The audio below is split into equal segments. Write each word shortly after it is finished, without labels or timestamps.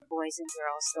boys and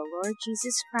girls, the Lord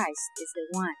Jesus Christ is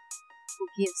the one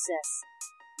who gives us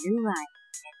new life,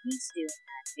 and He's doing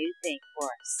a new thing for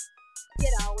us. You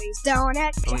can always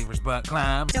donate. Believer's Butt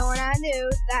Climb. Doing a new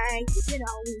thing. You can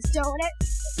always donate.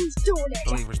 Who's doing it?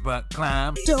 Believer's Butt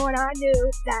Climb. Doing a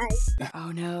new thing.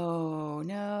 Oh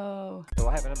no. So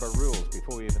I have a number of rules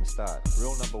before we even start.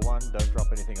 Rule number 1, don't drop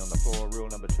anything on the floor. Rule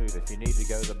number 2, if you need to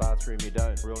go to the bathroom, you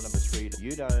don't. Rule number 3,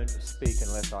 you don't speak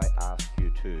unless I ask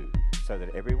you to, so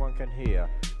that everyone can hear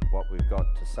what we've got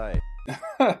to say.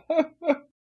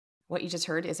 What you just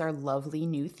heard is our lovely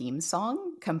new theme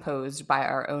song composed by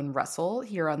our own Russell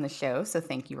here on the show. So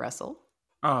thank you, Russell.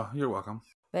 Oh, you're welcome.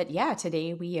 But yeah,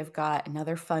 today we have got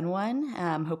another fun one.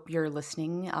 Hope you're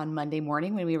listening on Monday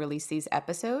morning when we release these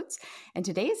episodes. And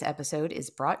today's episode is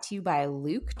brought to you by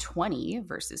Luke 20,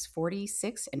 verses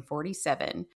 46 and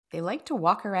 47. They like to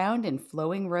walk around in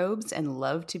flowing robes and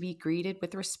love to be greeted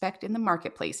with respect in the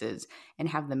marketplaces and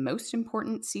have the most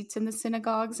important seats in the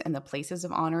synagogues and the places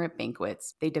of honor at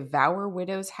banquets. They devour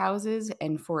widows' houses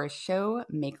and for a show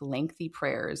make lengthy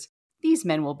prayers. These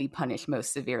men will be punished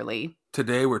most severely.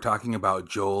 Today we're talking about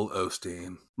Joel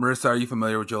Osteen. Marissa, are you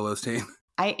familiar with Joel Osteen?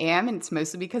 I am, and it's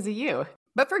mostly because of you,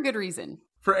 but for good reason.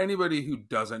 For anybody who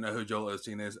doesn't know who Joel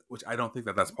Osteen is, which I don't think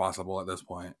that that's possible at this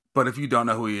point, but if you don't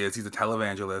know who he is, he's a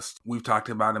televangelist. We've talked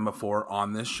about him before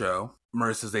on this show.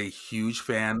 Marissa's a huge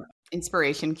fan.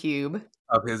 Inspiration Cube.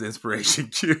 Of his Inspiration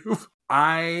Cube.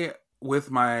 I,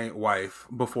 with my wife,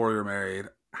 before we were married,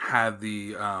 had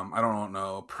the,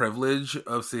 privilege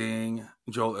of seeing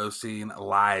Joel Osteen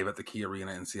live at the Key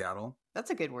Arena in Seattle.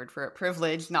 That's a good word for it.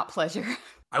 Privilege, not pleasure.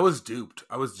 I was duped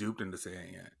into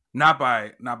seeing it. Not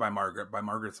by Margaret, by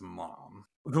Margaret's mom.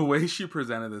 The way she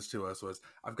presented this to us was,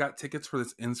 I've got tickets for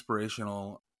this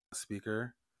inspirational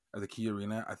speaker at the Key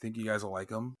Arena. I think you guys will like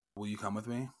him. Will you come with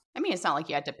me? I mean, it's not like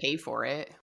you had to pay for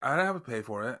it. I didn't have to pay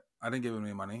for it. I didn't give him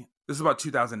any money. This is about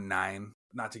 2009.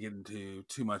 Not to get into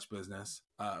too much business,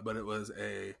 but it was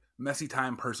a messy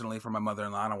time personally for my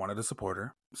mother-in-law, and I wanted to support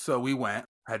her. So we went.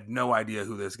 I had no idea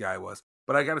who this guy was.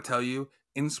 But I got to tell you,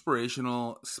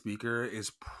 inspirational speaker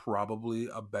is probably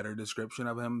a better description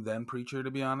of him than preacher,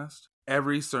 to be honest.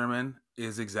 Every sermon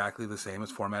is exactly the same.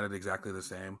 It's formatted exactly the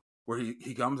same. Where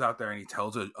he comes out there and he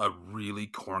tells a really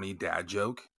corny dad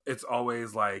joke. It's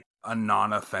always like a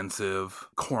non-offensive,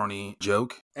 corny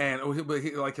joke. And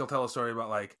he'll tell a story about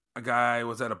like, a guy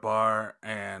was at a bar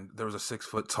and there was a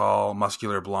 6-foot-tall,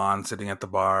 muscular blonde sitting at the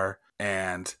bar.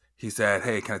 And he said,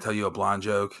 "Hey, can I tell you a blonde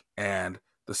joke?" And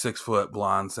the 6-foot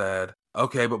blonde said,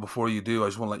 "Okay, but before you do, I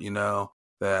just want to let you know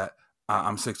that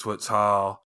I'm 6 foot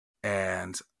tall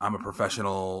and I'm a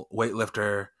professional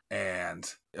weightlifter. And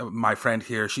my friend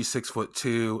here, she's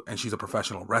 6'2" and she's a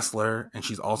professional wrestler and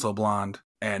she's also blonde.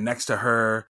 And next to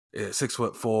her is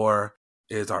 6'4"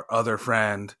 is our other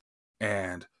friend.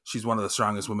 And she's one of the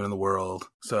strongest women in the world.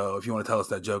 So if you want to tell us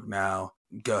that joke now,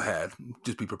 go ahead.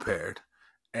 Just be prepared."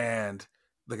 And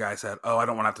the guy said, "Oh, I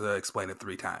don't want to have to explain it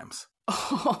 3 times.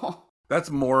 Oh. That's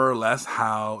more or less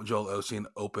how Joel Osteen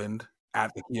opened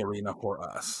at the Key Arena for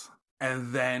us.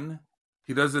 And then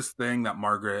he does this thing that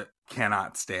Margaret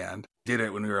cannot stand. Did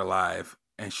it when we were alive.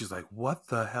 And she's like, "What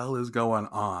the hell is going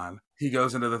on?" He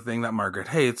goes into the thing that Margaret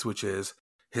hates, which is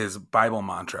his Bible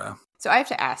mantra. So I have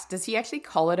to ask, does he actually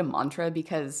call it a mantra?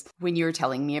 Because when you were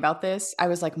telling me about this, I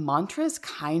was like, mantra's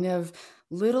kind of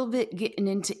little bit getting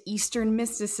into Eastern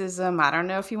mysticism. I don't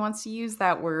know if he wants to use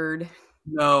that word.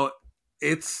 No,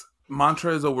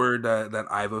 mantra is a word that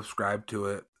I've ascribed to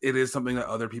it. It is something that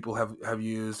other people have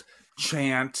used.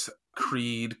 Chant,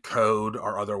 creed, code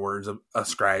are other words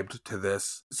ascribed to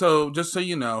this. So just so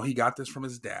you know, he got this from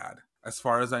his dad. As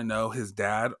far as I know, his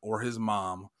dad or his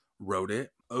mom wrote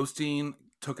it. Osteen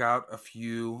took out a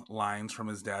few lines from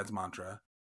his dad's mantra.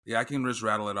 Yeah, I can just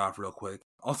rattle it off real quick.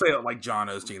 I'll say it like John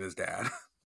Osteen, his dad.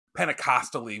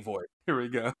 Pentecostally voice. Here we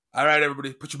go. All right,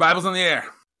 everybody, put your Bibles in the air.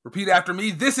 Repeat after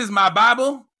me. This is my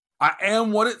Bible. I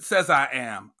am what it says I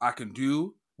am. I can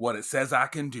do what it says I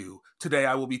can do. Today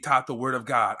I will be taught the word of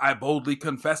God. I boldly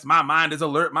confess my mind is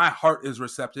alert. My heart is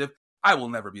receptive. I will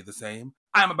never be the same.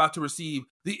 I am about to receive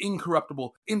the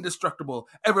incorruptible, indestructible,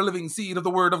 ever-living seed of the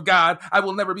word of God. I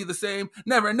will never be the same.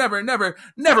 Never, never, never,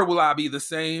 never will I be the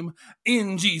same.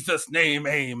 In Jesus' name,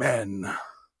 amen.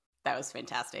 That was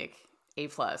fantastic. A+.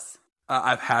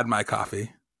 I've had my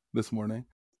coffee this morning.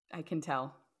 I can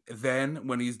tell. Then,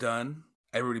 when he's done,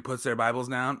 everybody puts their Bibles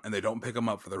down and they don't pick them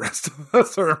up for the rest of the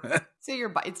sermon.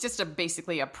 So it's just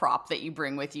basically a prop that you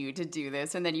bring with you to do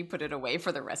this, and then you put it away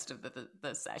for the rest of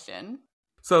the session.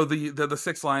 So the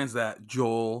 6 lines that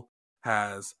Joel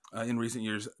has in recent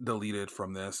years deleted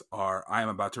from this are, I am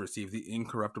about to receive the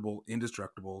incorruptible,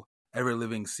 indestructible, every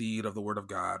living seed of the word of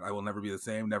God. I will never be the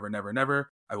same. Never, never,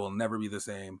 never. I will never be the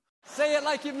same. Say it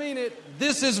like you mean it.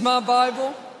 This is my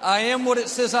Bible. I am what it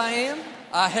says I am.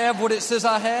 I have what it says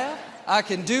I have. I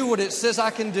can do what it says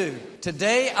I can do.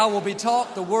 Today I will be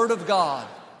taught the word of God.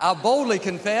 I boldly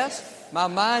confess. My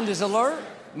mind is alert.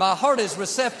 My heart is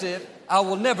receptive. I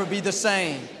will never be the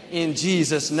same. In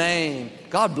Jesus' name.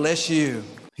 God bless you.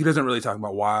 He doesn't really talk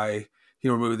about why he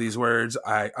removed these words.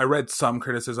 I read some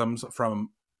criticisms from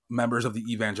members of the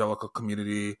evangelical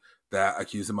community that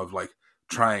accuse him of like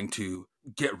trying to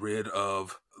get rid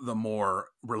of the more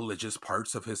religious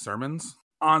parts of his sermons.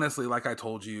 Honestly, like I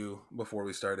told you before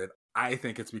we started, I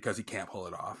think it's because he can't pull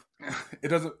it off. It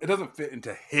doesn't fit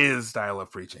into his style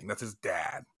of preaching. That's his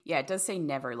dad. Yeah, it does say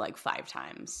never like 5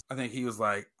 times. I think he was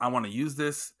like, I want to use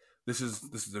this. This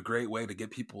is a great way to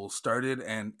get people started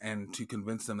and to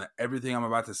convince them that everything I'm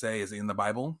about to say is in the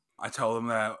Bible. I tell them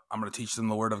that I'm going to teach them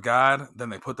the word of God. Then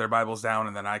they put their Bibles down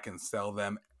and then I can sell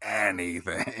them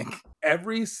anything.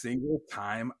 Every single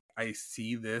time I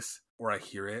see this or I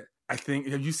hear it, I think,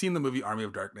 have you seen the movie Army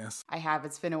of Darkness? I have.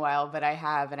 It's been a while, but I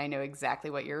have, and I know exactly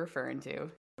what you're referring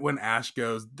to. When Ash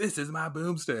goes, this is my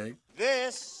boomstick.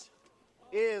 This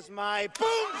is my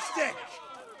boomstick.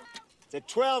 It's a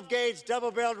 12-gauge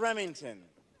double-barreled Remington.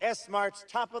 S-Mart's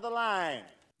top of the line.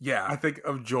 Yeah, I think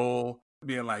of Joel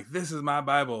being like, this is my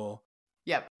Bible.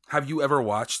 Yep. Have you ever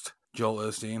watched Joel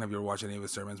Osteen? Have you ever watched any of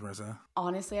his sermons, Marissa?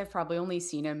 Honestly, I've probably only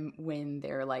seen him when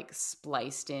they're like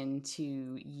spliced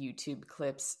into YouTube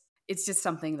clips. It's just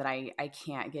something that I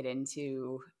can't get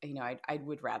into. You know, I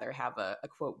would rather have a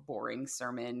quote boring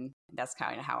sermon. That's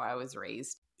kind of how I was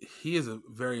raised. He is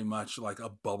very much like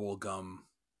a bubblegum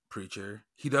preacher.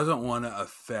 He doesn't want to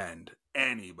offend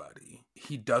anybody.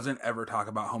 He doesn't ever talk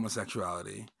about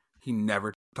homosexuality. He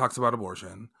never talks about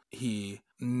abortion. He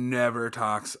never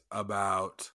talks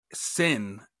about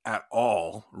sin at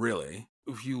all, really.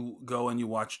 If you go and you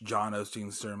watch John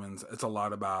Osteen's sermons, it's a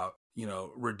lot about, you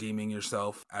know, redeeming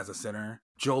yourself as a sinner.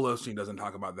 Joel Osteen doesn't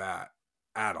talk about that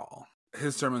at all.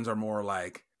 His sermons are more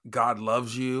like, God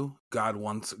loves you, God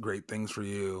wants great things for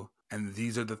you, and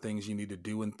these are the things you need to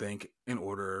do and think in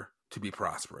order to be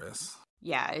prosperous.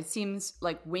 Yeah, it seems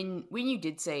like when you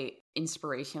did say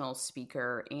inspirational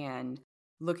speaker and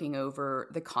looking over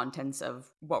the contents of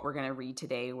what we're going to read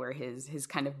today, where his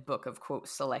kind of book of quote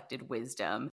selected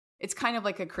wisdom, it's kind of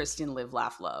like a Christian live,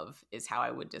 laugh, love is how I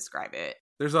would describe it.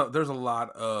 There's a lot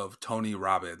of Tony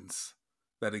Robbins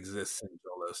that exists in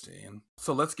Joel Osteen.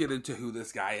 So let's get into who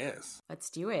this guy is. Let's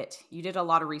do it. You did a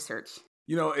lot of research.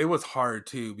 You know, it was hard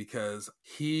too because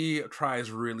he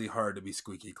tries really hard to be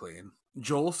squeaky clean.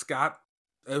 Joel Scott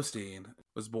Osteen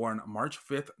was born March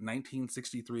 5th,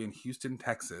 1963 in Houston,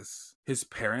 Texas. His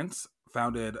parents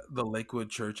founded the Lakewood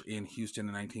Church in Houston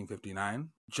in 1959.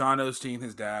 John Osteen,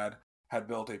 his dad, had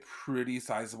built a pretty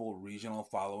sizable regional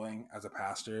following as a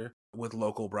pastor with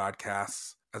local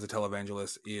broadcasts as a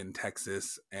televangelist in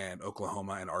Texas and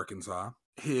Oklahoma and Arkansas.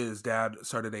 His dad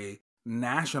started a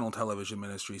national television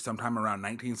ministry sometime around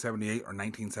 1978 or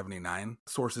 1979.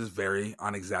 Sources vary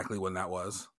on exactly when that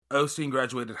was. Osteen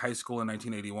graduated high school in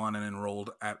 1981 and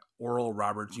enrolled at Oral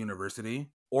Roberts University.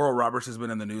 Oral Roberts has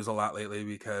been in the news a lot lately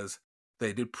because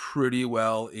they did pretty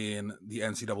well in the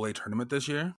NCAA tournament this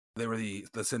year. They were the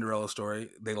Cinderella story.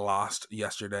 They lost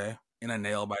yesterday in a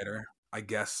nail biter. I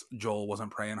guess Joel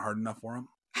wasn't praying hard enough for him.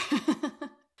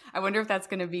 I wonder if that's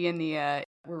going to be in the,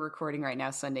 we're recording right now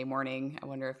Sunday morning. I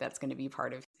wonder if that's going to be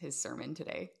part of his sermon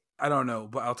today. I don't know,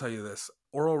 but I'll tell you this.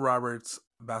 Oral Roberts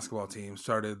basketball team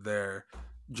started their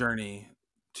journey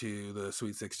to the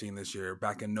Sweet 16 this year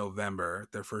back in November.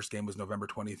 Their first game was November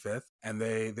 25th, and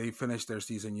they finished their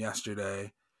season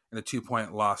yesterday in a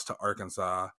 2-point loss to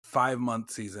Arkansas.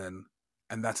 5-month season,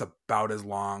 and that's about as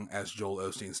long as Joel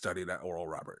Osteen studied at Oral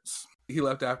Roberts. He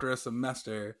left after a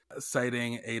semester,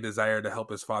 citing a desire to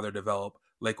help his father develop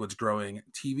Lakewood's growing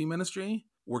TV ministry,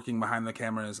 working behind the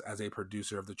cameras as a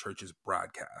producer of the church's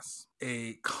broadcasts.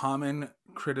 A common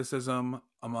criticism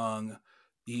among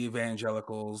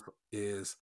evangelicals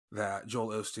is that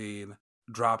Joel Osteen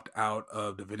dropped out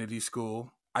of divinity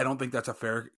school. I don't think that's a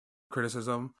fair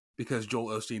criticism because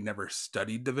Joel Osteen never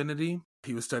studied divinity.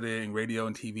 He was studying radio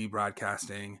and TV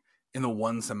broadcasting in the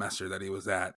one semester that he was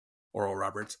at Oral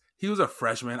Roberts. He was a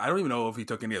freshman. I don't even know if he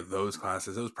took any of those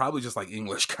classes. It was probably just like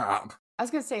English comp. I was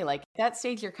going to say, like, at that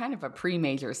stage, you're kind of a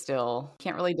pre-major still.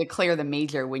 Can't really declare the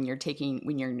major when you're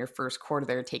in your first quarter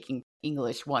there taking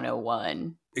English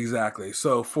 101. Exactly.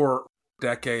 So for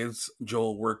decades,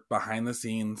 Joel worked behind the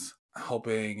scenes,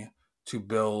 helping to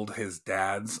build his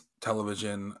dad's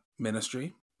television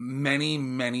ministry. Many,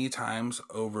 many times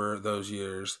over those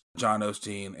years, John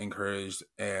Osteen encouraged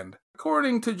and,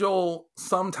 according to Joel,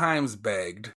 sometimes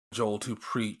begged Joel to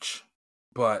preach,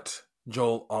 but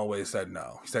Joel always said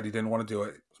no. He said he didn't want to do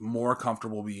it. He was more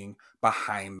comfortable being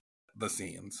behind the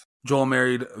scenes. Joel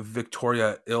married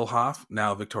Victoria Ilhoff,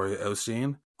 now Victoria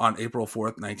Osteen, on April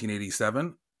 4th,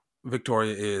 1987.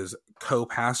 Victoria is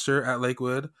co-pastor at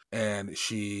Lakewood, and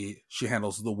she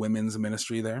handles the women's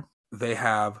ministry there. They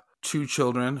have 2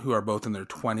 children who are both in their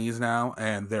 20s now,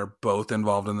 and they're both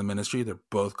involved in the ministry. They're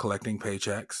both collecting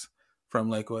paychecks from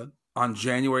Lakewood. On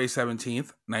January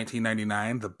 17th,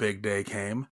 1999, the big day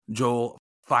came. Joel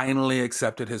finally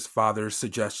accepted his father's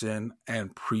suggestion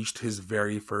and preached his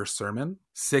very first sermon.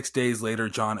 6 days later,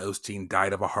 John Osteen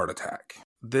died of a heart attack.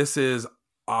 This is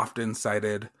often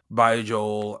cited by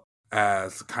Joel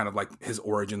as kind of like his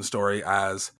origin story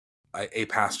as a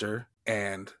pastor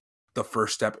and the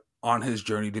first step on his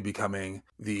journey to becoming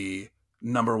the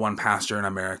 #1 pastor in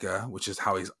America, which is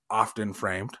how he's often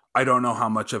framed. I don't know how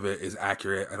much of it is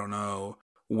accurate. I don't know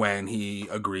when he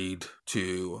agreed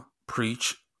to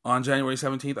preach on January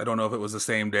 17th. I don't know if it was the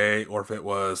same day or if it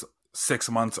was 6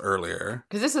 months earlier.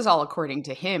 Because this is all according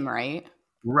to him, right?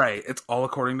 Right. It's all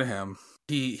according to him.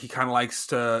 He kind of likes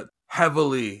to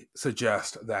heavily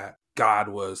suggest that God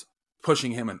was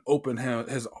pushing him and open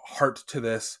his heart to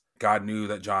this. God knew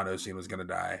that John Osteen was going to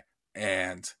die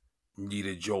and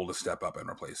needed Joel to step up and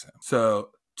replace him.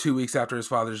 So 2 weeks after his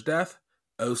father's death,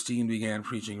 Osteen began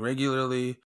preaching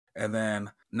regularly. And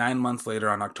then 9 months later,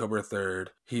 on October 3rd,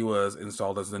 he was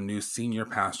installed as the new senior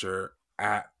pastor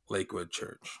at Lakewood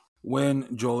Church.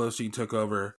 When Joel Osteen took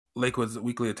over, Lakewood's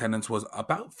weekly attendance was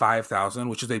about 5,000,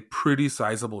 which is a pretty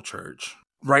sizable church.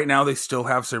 Right now, they still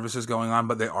have services going on,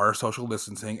 but they are social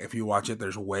distancing. If you watch it,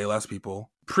 there's way less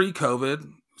people.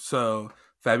 Pre-COVID, so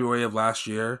February of last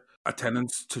year,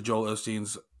 attendance to Joel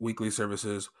Osteen's weekly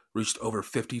services reached over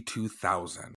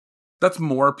 52,000. That's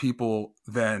more people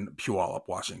than Puyallup,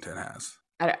 Washington has.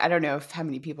 I don't know how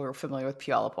many people are familiar with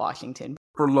Puyallup, Washington.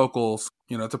 For locals,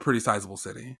 it's a pretty sizable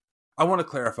city. I want to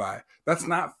clarify, that's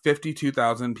not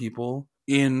 52,000 people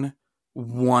in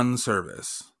one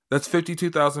service. That's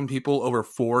 52,000 people over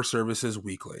 4 services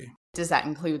weekly. Does that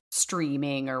include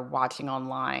streaming or watching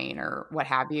online or what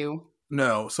have you?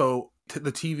 No. So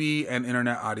the TV and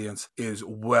internet audience is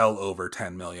well over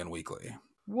 10 million weekly.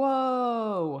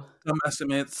 Whoa. Some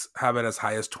estimates have it as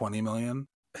high as 20 million.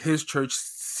 His church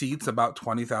seats about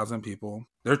 20,000 people.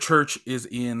 Their church is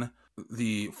in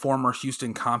the former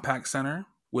Houston Compaq Center,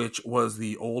 which was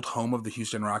the old home of the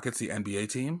Houston Rockets, the NBA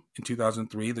team. In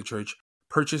 2003, the church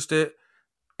purchased it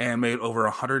and made over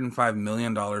 $105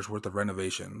 million worth of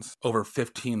renovations over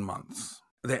 15 months.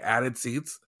 They added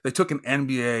seats. They took an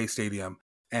NBA stadium,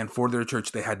 and for their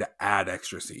church, they had to add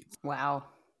extra seats. Wow.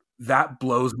 That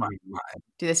blows my mind.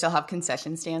 Do they still have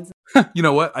concession stands? You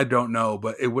know what? I don't know,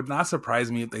 but it would not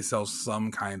surprise me if they sell some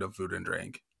kind of food and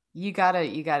drink. You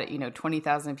gotta,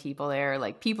 20,000 people there.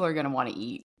 Like, people are gonna want to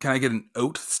eat. Can I get an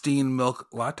Oatstein milk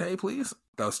latte, please?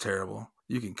 That was terrible.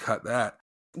 You can cut that.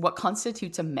 What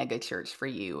constitutes a mega church for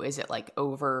you? Is it like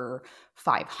over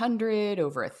 500,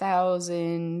 over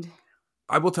 1,000?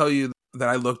 I will tell you that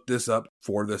I looked this up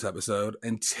for this episode,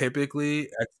 and typically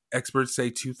experts say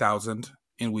 2,000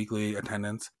 in weekly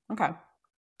attendance. Okay.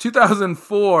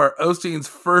 2004, Osteen's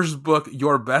first book,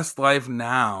 Your Best Life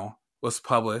Now, was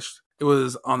published. It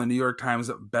was on the New York Times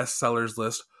bestsellers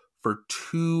list for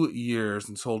 2 years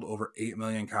and sold over 8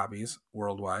 million copies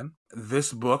worldwide.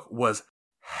 This book was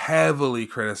heavily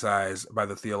criticized by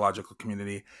the theological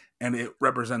community, and it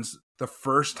represents the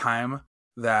first time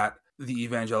that the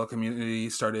evangelical community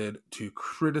started to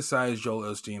criticize Joel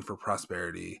Osteen for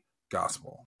prosperity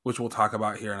gospel, which we'll talk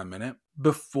about here in a minute.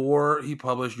 Before he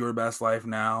published Your Best Life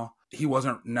Now, he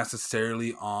wasn't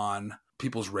necessarily on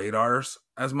people's radars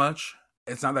as much.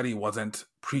 It's not that he wasn't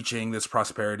preaching this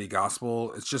prosperity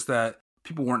gospel. It's just that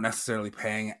people weren't necessarily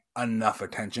paying enough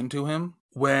attention to him.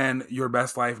 When Your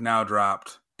Best Life Now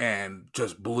dropped and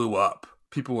just blew up,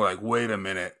 people were like, wait a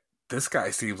minute, this guy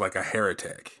seems like a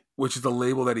heretic, which is a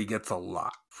label that he gets a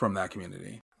lot from that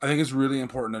community. I think it's really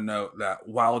important to note that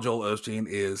while Joel Osteen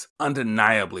is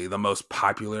undeniably the most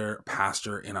popular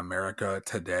pastor in America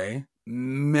today,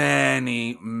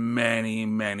 many, many,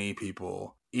 many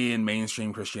people in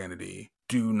mainstream Christianity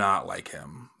do not like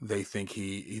him. They think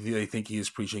he is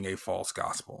preaching a false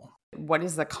gospel. What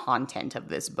is the content of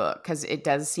this book? Because it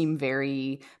does seem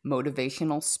very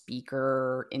motivational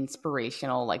speaker,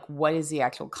 inspirational. Like, what is the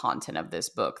actual content of this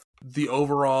book? The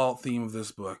overall theme of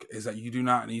this book is that you do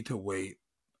not need to wait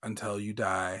until you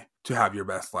die to have your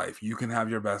best life. You can have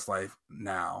your best life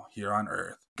now, here on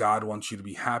earth. God wants you to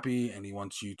be happy, and he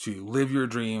wants you to live your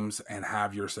dreams and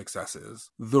have your successes.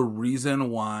 The reason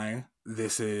why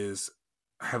this is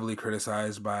heavily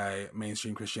criticized by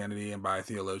mainstream Christianity and by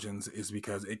theologians is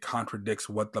because it contradicts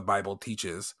what the Bible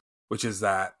teaches, which is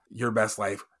that your best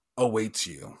life awaits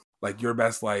you. Like, your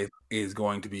best life is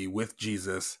going to be with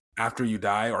Jesus after you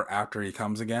die or after he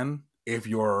comes again. If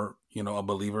you're, a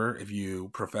believer, if you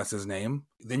profess his name,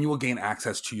 then you will gain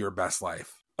access to your best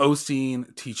life.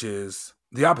 Osteen teaches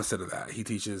the opposite of that. He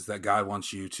teaches that God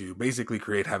wants you to basically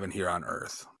create heaven here on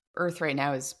earth. Earth right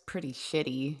now is pretty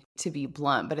shitty, to be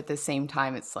blunt, but at the same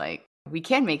time, it's like, we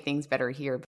can make things better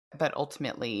here, but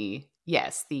ultimately,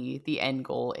 yes, the end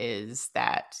goal is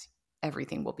that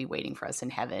everything will be waiting for us in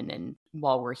heaven. And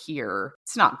while we're here,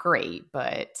 it's not great,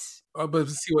 but... But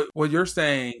see, what you're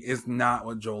saying is not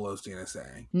what Joel Osteen is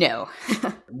saying. No.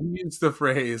 We use the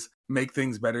phrase, make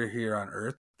things better here on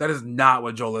earth. That is not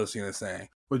what Joel Osteen is saying.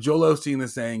 What Joel Osteen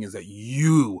is saying is that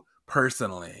you,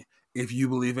 personally, if you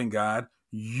believe in God,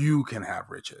 you can have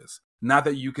riches. Not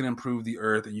that you can improve the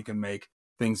earth and you can make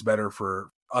things better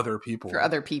for other people. For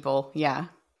other people, yeah.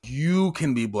 You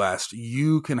can be blessed.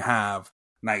 You can have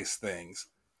nice things.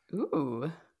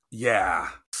 Ooh. Yeah.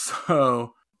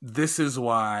 So this is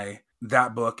why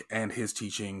that book and his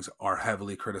teachings are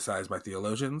heavily criticized by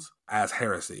theologians as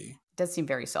heresy. Does seem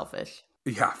very selfish.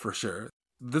 Yeah, for sure.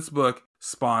 This book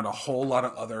spawned a whole lot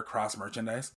of other cross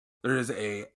merchandise. There is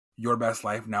a Your Best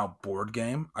Life Now board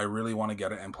game. I really want to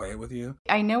get it and play it with you.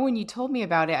 I know when you told me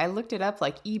about it, I looked it up,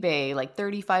 like eBay, like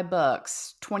 $35,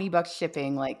 $20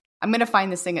 shipping. Like, I'm going to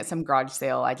find this thing at some garage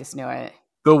sale. I just know it.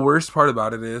 The worst part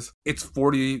about it is it's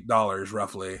 $40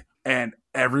 roughly. And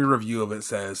every review of it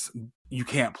says you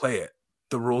can't play it.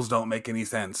 The rules don't make any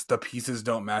sense. The pieces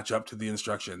don't match up to the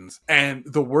instructions. And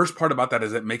the worst part about that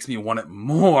is it makes me want it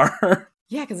more.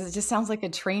 Yeah, because it just sounds like a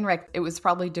train wreck. It was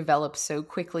probably developed so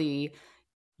quickly.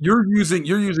 You're using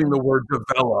the word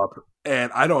develop,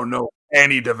 and I don't know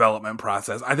any development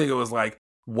process. I think it was like,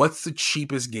 what's the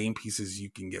cheapest game pieces you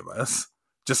can give us?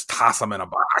 Just toss them in a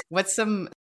box. What's some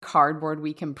cardboard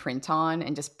we can print on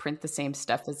and just print the same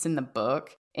stuff that's in the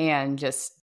book and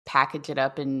just package it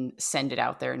up and send it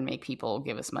out there and make people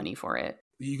give us money for it?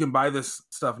 You can buy this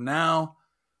stuff now.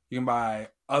 You can buy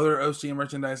other Osteen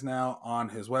merchandise now on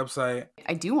his website.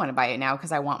 I do want to buy it now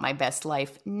because I want my best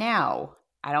life now.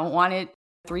 I don't want it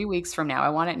 3 weeks from now. I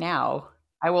want it now.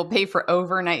 I will pay for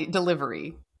overnight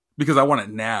delivery. Because I want it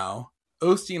now.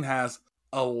 Osteen has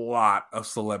a lot of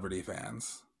celebrity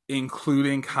fans,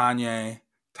 including Kanye,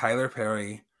 Tyler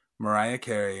Perry, Mariah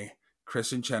Carey,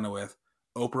 Kristen Chenoweth,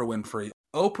 Oprah Winfrey.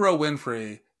 Oprah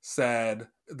Winfrey said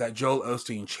that Joel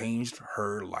Osteen changed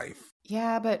her life.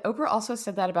 Yeah, but Oprah also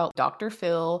said that about Dr.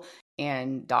 Phil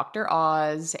and Dr.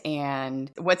 Oz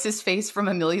and what's his face from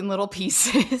A Million Little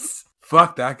Pieces.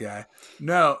 Fuck that guy.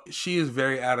 No, she is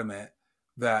very adamant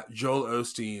that Joel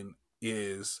Osteen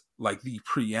is like the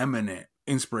preeminent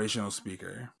inspirational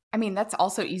speaker. I mean, that's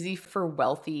also easy for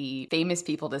wealthy, famous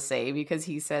people to say because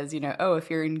he says, oh, if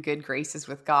you're in good graces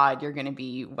with God, you're going to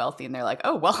be wealthy. And they're like,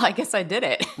 oh, well, I guess I did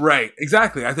it. Right.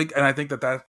 Exactly. I think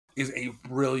that is a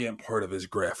brilliant part of his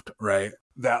grift, right?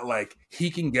 That like he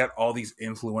can get all these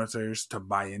influencers to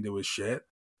buy into his shit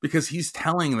because he's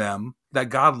telling them that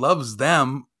God loves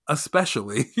them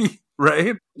especially,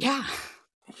 right? Yeah.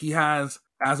 He has,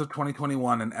 as of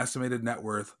 2021, an estimated net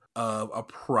worth of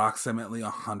approximately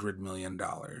 $100 million.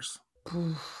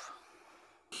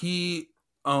 He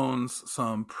owns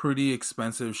some pretty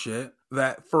expensive shit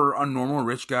that for a normal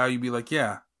rich guy, you'd be like,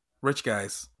 yeah, rich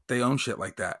guys, they own shit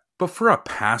like that. But for a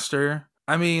pastor,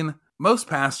 I mean, most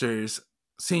pastors,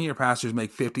 senior pastors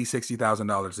make $50,000,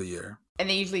 $60,000 a year. And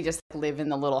they usually just live in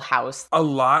the little house. A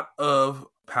lot of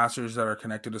pastors that are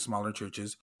connected to smaller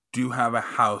churches do have a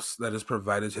house that is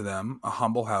provided to them, a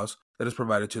humble house that is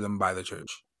provided to them by the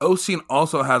church. Osteen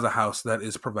also has a house that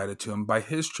is provided to him by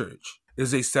his church. It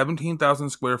is a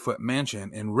 17,000 square foot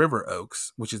mansion in River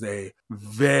Oaks, which is a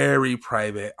very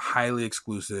private, highly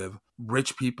exclusive,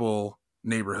 rich people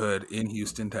neighborhood in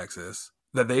Houston, Texas,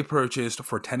 that they purchased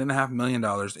for $10.5 million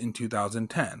in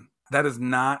 2010. That is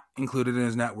not included in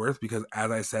his net worth because, as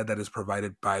I said, that is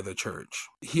provided by the church.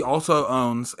 He also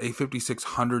owns a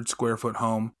 5,600 square foot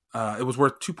home. It was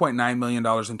worth $2.9 million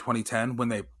in 2010 when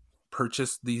they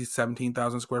purchased the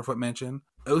 17,000 square foot mansion.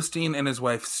 Osteen and his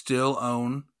wife still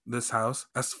own this house.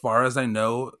 As far as I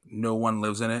know, no one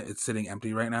lives in it. It's sitting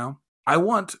empty right now. I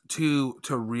want to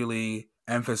really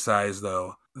emphasize,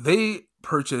 though, they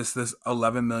purchased this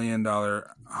 $11 million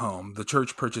home. The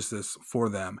church purchased this for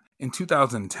them in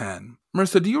 2010.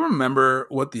 Marissa, do you remember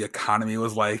what the economy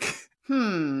was like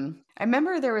I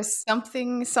remember there was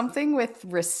something with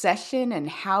recession and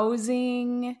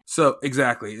housing. So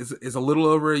exactly, it's a little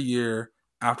over a year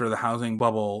after the housing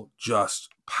bubble just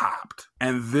popped.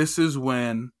 And this is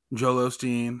when Joel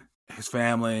Osteen, his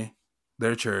family,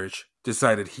 their church,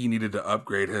 decided he needed to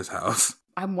upgrade his house.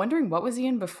 I'm wondering, what was he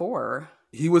in before?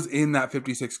 He was in that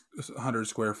 5,600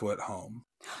 square foot home.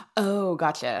 Oh,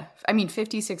 gotcha. I mean,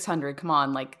 5,600, come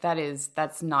on, like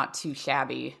that's not too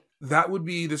shabby. That would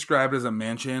be described as a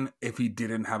mansion if he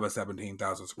didn't have a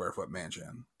 17,000 square foot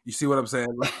mansion. You see what I'm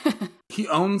saying? He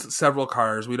owns several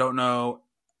cars. We don't know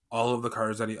all of the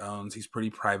cars that he owns. He's pretty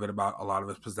private about a lot of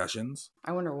his possessions.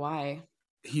 I wonder why.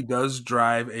 He does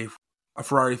drive a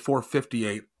Ferrari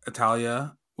 458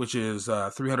 Italia, which is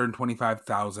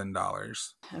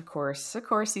 $325,000. Of course,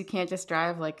 you can't just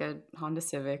drive like a Honda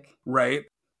Civic. Right?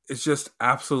 It's just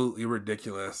absolutely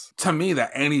ridiculous to me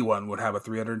that anyone would have a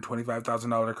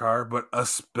 $325,000 car, but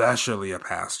especially a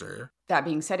pastor. That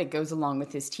being said, it goes along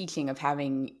with his teaching of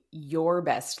having your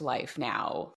best life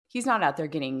now. He's not out there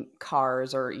getting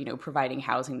cars or, providing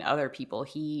housing to other people.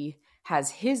 He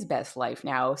has his best life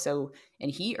now,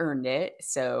 and he earned it,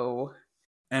 so...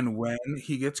 And when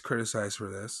he gets criticized for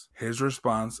this, his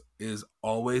response is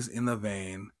always in the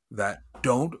vein that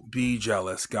don't be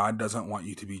jealous. God doesn't want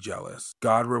you to be jealous.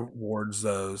 God rewards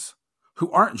those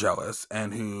who aren't jealous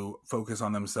and who focus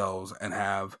on themselves and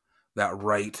have that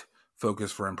right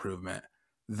focus for improvement.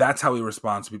 That's how he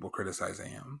responds to people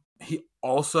criticizing him. He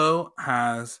also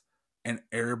has an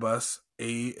Airbus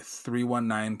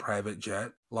A319 private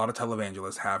jet. A lot of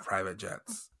televangelists have private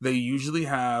jets. They usually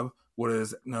have what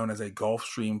is known as a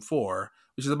Gulfstream 4,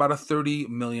 which is about a $30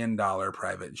 million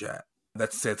private jet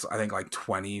that sits, I think, like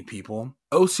 20 people.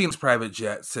 Osteen's private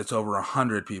jet sits over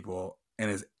 100 people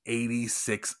and is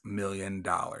 $86 million.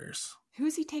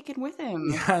 Who's he taking with him?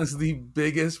 He has the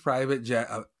biggest private jet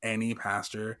of any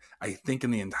pastor, I think,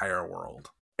 in the entire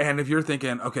world. And if you're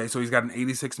thinking, okay, so he's got an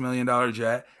 $86 million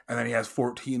jet and then he has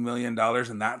 $14 million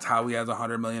and that's how he has a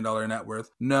 $100 million net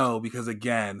worth. No, because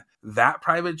again, that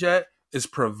private jet is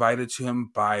provided to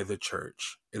him by the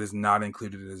church. It is not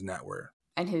included in his net worth.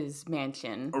 And his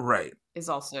mansion. Right. Is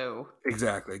also.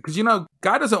 Exactly. Because,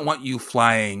 God doesn't want you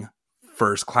flying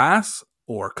first class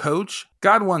or coach.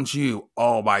 God wants you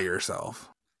all by yourself.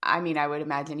 I mean, I would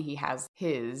imagine he has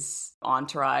his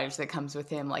entourage that comes with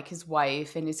him, like his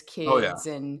wife and his kids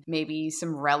and maybe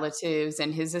some relatives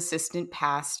and his assistant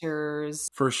pastors.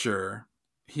 For sure.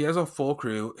 He has a full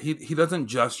crew. He doesn't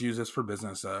just use this for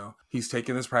business, though. He's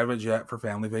taken his private jet for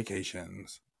family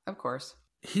vacations. Of course.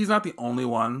 He's not the only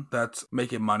one that's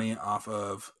making money off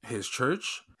of his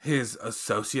church. His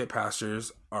associate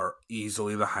pastors are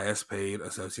easily the highest paid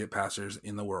associate pastors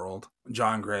in the world.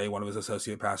 John Gray, one of his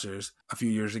associate pastors, a few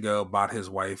years ago bought his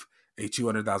wife a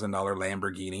 $200,000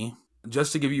 Lamborghini.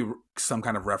 Just to give you some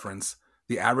kind of reference,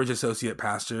 the average associate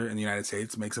pastor in the United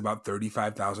States makes about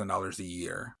 $35,000 a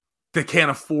year. They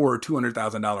can't afford $200,000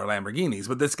 Lamborghinis,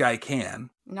 but this guy can.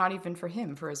 Not even for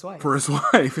him, for his wife. For his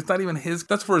wife. It's not even his.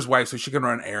 That's for his wife, so she can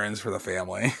run errands for the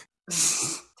family.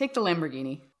 Take the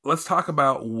Lamborghini. Let's talk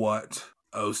about what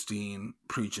Osteen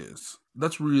preaches.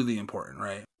 That's really important,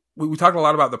 right? We talked a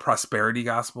lot about the prosperity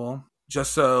gospel.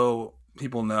 Just so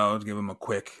people know, to give them a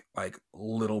quick,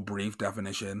 little brief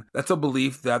definition, that's a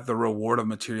belief that the reward of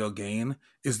material gain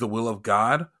is the will of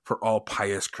God for all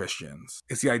pious Christians.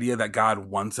 It's the idea that God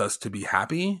wants us to be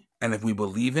happy, and if we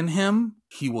believe in him,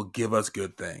 he will give us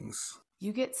good things.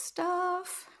 You get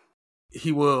stuff.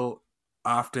 He will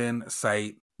often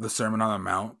cite the Sermon on the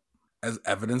Mount as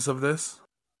evidence of this.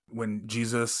 When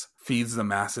Jesus feeds the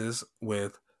masses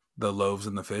with the loaves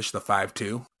and the fish, the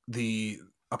 5-2, the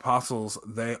apostles,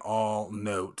 they all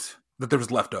note that there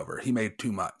was leftover. He made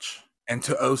too much. And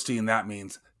to Osteen, that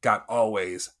means God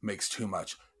always makes too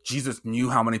much. Jesus knew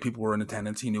how many people were in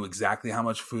attendance. He knew exactly how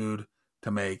much food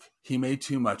to make. He made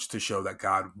too much to show that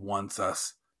God wants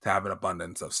us to have an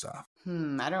abundance of stuff.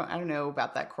 I don't know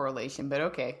about that correlation, but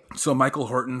okay. So Michael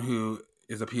Horton, who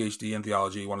is a PhD in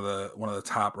theology, one of the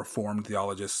top Reformed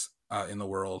theologists in the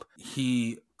world,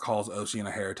 he calls Osteen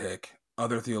a heretic.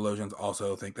 Other theologians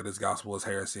also think that his gospel is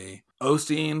heresy.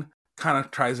 Osteen kind of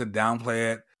tries to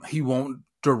downplay it. He won't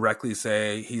directly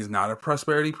say he's not a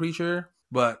prosperity preacher,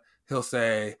 but he'll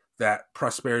say that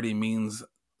prosperity means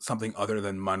something other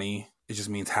than money. It just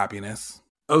means happiness.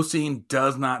 Osteen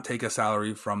does not take a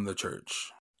salary from the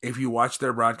church. If you watch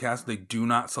their broadcast, they do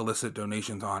not solicit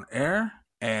donations on air.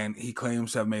 And he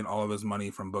claims to have made all of his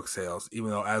money from book sales, even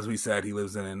though, as we said, he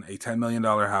lives in a $10 million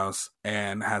house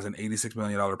and has an $86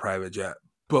 million private jet,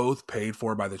 both paid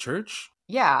for by the church.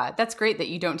 Yeah, that's great that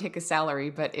you don't take a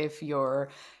salary, but if your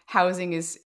housing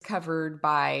is covered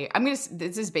by, this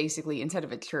is basically, instead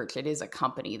of a church, it is a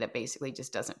company that basically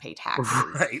just doesn't pay taxes.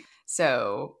 Right.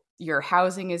 So your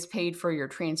housing is paid for, your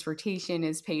transportation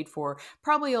is paid for,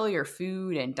 probably all your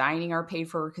food and dining are paid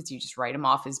for because you just write them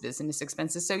off as business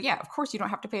expenses. So yeah, of course you don't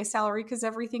have to pay a salary because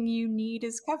everything you need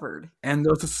is covered. And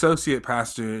those associate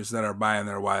pastors that are buying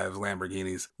their wives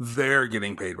Lamborghinis, they're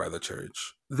getting paid by the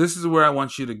church. This is where I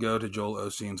want you to go to Joel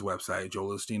Osteen's website,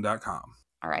 joelosteen.com.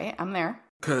 All right, I'm there.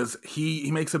 Because he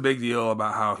makes a big deal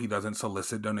about how he doesn't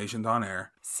solicit donations on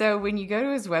air. So when you go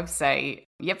to his website,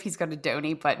 yep, he's got a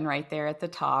donate button right there at the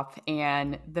top.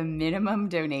 And the minimum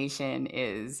donation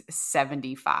is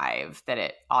 $75 that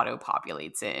it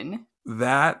auto-populates in.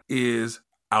 That is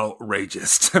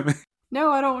outrageous to me.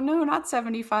 No, I don't know, not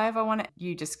 75. I want to,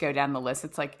 you just go down the list.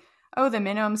 It's like, oh, the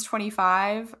minimum's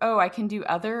 25. Oh, I can do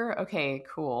other. Okay,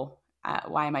 cool.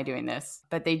 Why am I doing this?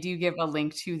 But they do give a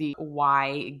link to the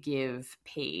Why Give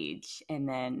page. And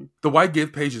then the Why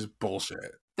Give page is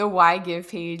bullshit. The Why Give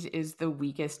page is the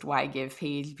weakest Why Give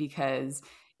page because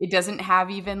it doesn't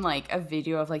have even like a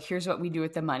video of like, here's what we do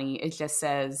with the money. It just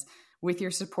says, with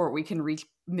your support, we can reach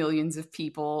millions of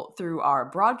people through our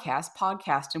broadcast,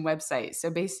 podcast, and website. So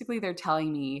basically they're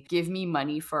telling me, give me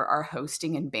money for our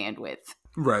hosting and bandwidth.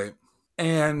 Right.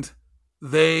 And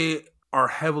they are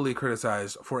heavily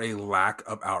criticized for a lack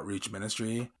of outreach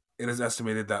ministry. It is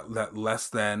estimated that less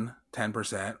than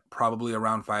 10%, probably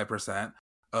around 5%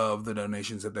 of the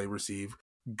donations that they receive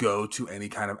go to any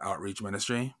kind of outreach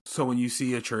ministry. So when you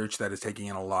see a church that is taking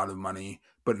in a lot of money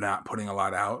but not putting a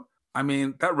lot out, I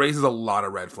mean, that raises a lot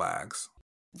of red flags.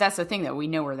 That's the thing, though. We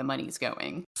know where the money's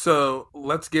going. So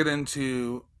let's get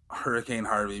into Hurricane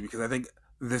Harvey, because I think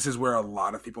this is where a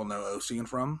lot of people know Osteen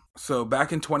from. So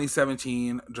back in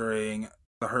 2017, during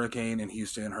the hurricane in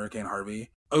Houston, Hurricane Harvey,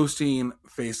 Osteen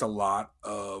faced a lot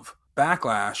of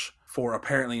backlash for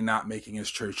apparently not making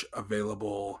his church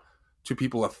available to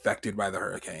people affected by the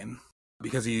hurricane.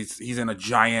 Because he's in a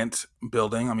giant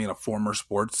building, a former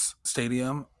sports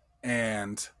stadium,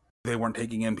 and they weren't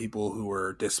taking in people who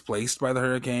were displaced by the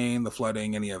hurricane, the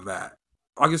flooding, any of that.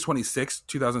 August 26,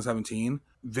 2017,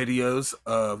 videos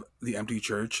of the empty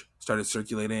church started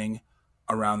circulating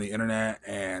around the internet,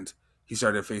 and he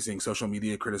started facing social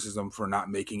media criticism for not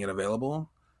making it available.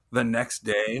 The next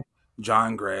day,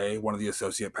 John Gray, one of the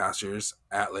associate pastors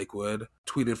at Lakewood,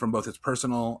 tweeted from both his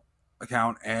personal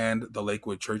account and the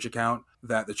Lakewood church account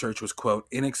that the church was, quote,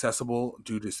 inaccessible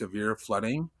due to severe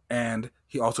flooding. And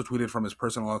he also tweeted from his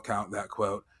personal account that,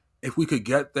 quote, if we could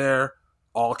get there,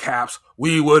 all caps,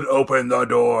 we would open the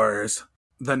doors.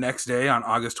 The next day, on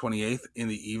August 28th in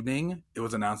the evening, it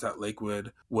was announced that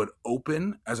Lakewood would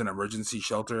open as an emergency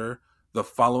shelter the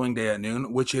following day at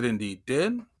noon, which it indeed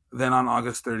did. Then on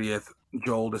August 30th,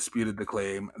 Joel disputed the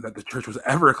claim that the church was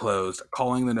ever closed,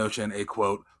 calling the notion a,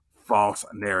 quote, false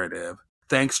narrative.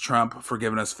 Thanks, Trump, for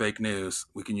giving us fake news.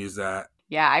 We can use that.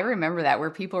 Yeah, I remember that, where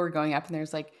people were going up and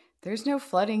there's like, there's no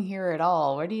flooding here at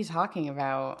all. What are you talking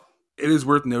about? It is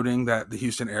worth noting that the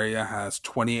Houston area has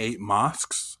 28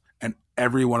 mosques, and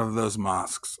every one of those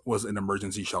mosques was an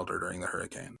emergency shelter during the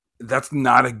hurricane. That's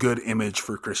not a good image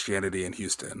for Christianity in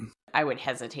Houston. I would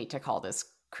hesitate to call this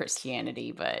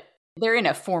Christianity, but they're in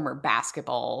a former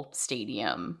basketball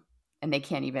stadium and they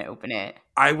can't even open it.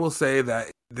 I will say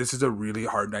that this is a really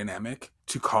hard dynamic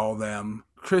to call them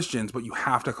Christians, but you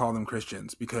have to call them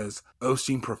Christians because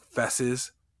Osteen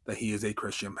professes that he is a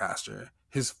Christian pastor.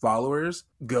 His followers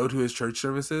go to his church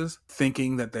services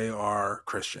thinking that they are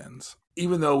Christians.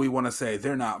 Even though we want to say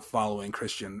they're not following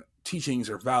Christian teachings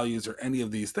or values or any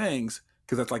of these things,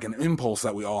 because that's like an impulse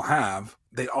that we all have,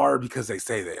 they are because they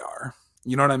say they are.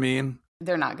 You know what I mean?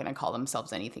 They're not going to call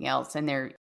themselves anything else.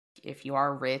 And if you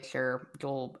are rich or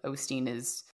Joel Osteen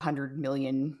is $100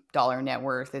 million net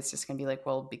worth, it's just going to be like,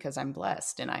 well, because I'm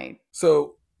blessed.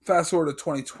 So fast forward to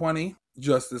 2020,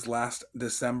 just this last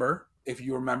December. If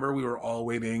you remember, we were all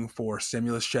waiting for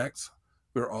stimulus checks.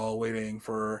 We were all waiting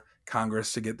for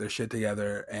Congress to get their shit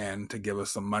together and to give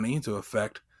us some money to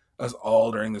affect us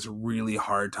all during this really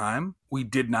hard time. We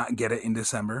did not get it in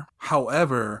December.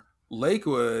 However,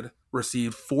 Lakewood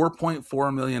received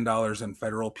 $4.4 million in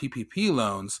federal PPP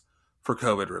loans for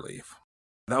COVID relief.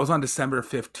 That was on December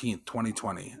 15th,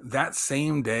 2020. That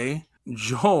same day,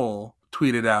 Joel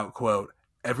tweeted out, quote,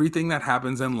 everything that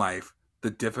happens in life,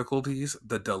 the difficulties,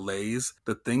 the delays,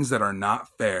 the things that are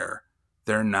not fair,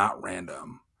 they're not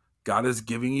random. God is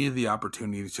giving you the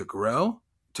opportunity to grow,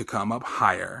 to come up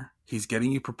higher. He's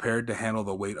getting you prepared to handle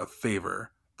the weight of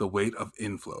favor, the weight of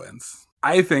influence.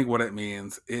 I think what it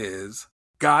means is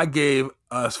God gave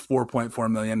us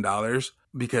 $4.4 million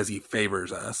because he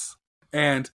favors us.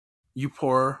 And you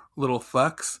poor little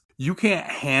fucks, You can't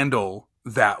handle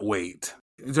that weight.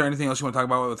 Is there anything else you want to talk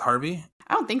about with Harvey?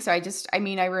 I don't think so.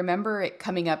 I remember it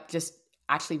coming up just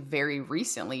actually very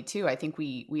recently too. I think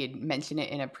we had mentioned it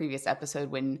in a previous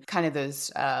episode when kind of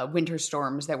those winter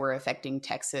storms that were affecting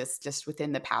Texas just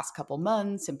within the past couple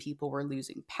months, and people were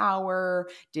losing power,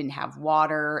 didn't have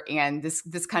water, and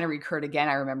this kind of recurred again.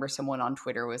 I remember someone on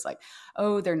Twitter was like,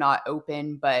 "Oh, they're not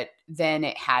open," but then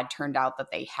it had turned out that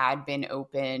they had been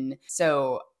open.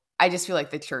 So I just feel like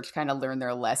the church kind of learned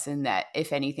their lesson that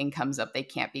if anything comes up, they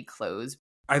can't be closed.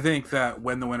 I think that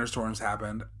when the winter storms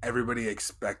happened, everybody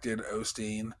expected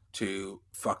Osteen to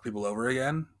fuck people over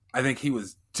again. I think he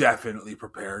was definitely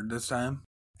prepared this time.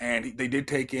 And they did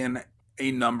take in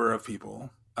a number of people.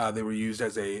 They were used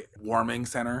as a warming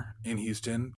center in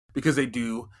Houston because they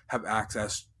do have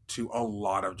access to a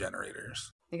lot of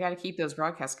generators. They got to keep those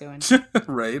broadcasts going.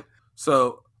 Right?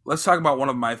 So let's talk about one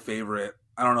of my favorite,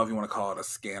 I don't know if you want to call it a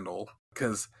scandal,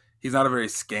 because he's not a very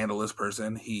scandalous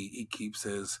person. He keeps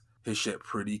his shit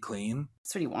pretty clean.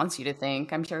 That's what he wants you to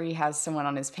think. I'm sure he has someone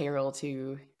on his payroll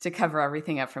to cover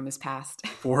everything up from his past.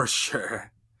 For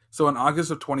sure. So in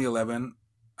August of 2011,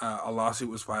 a lawsuit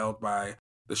was filed by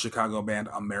the Chicago band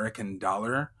American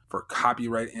Dollar for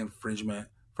copyright infringement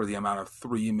for the amount of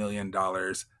 $3 million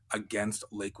against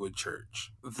Lakewood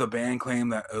Church. The band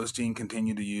claimed that Osteen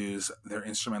continued to use their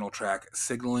instrumental track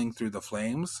Signaling Through the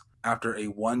Flames after a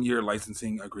 1-year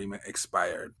licensing agreement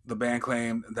expired. The band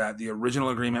claimed that the original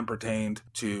agreement pertained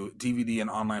to DVD and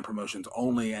online promotions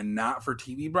only and not for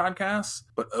TV broadcasts,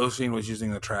 but Osteen was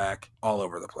using the track all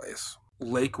over the place.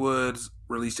 Lakewood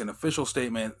released an official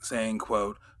statement saying,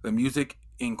 quote, "The music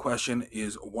in question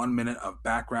is 1 minute of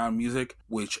background music,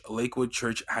 which Lakewood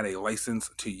Church had a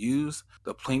license to use.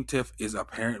 The plaintiff is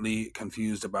apparently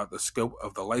confused about the scope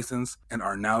of the license and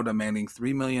are now demanding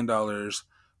 $3 million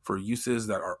for uses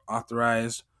that are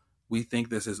authorized. We think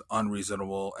this is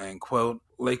unreasonable," end quote.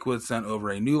 Lakewood sent over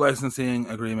a new licensing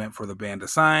agreement for the band to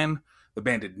sign. The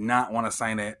band did not want to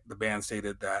sign it. The band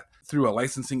stated that through a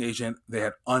licensing agent, they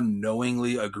had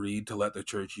unknowingly agreed to let the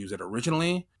church use it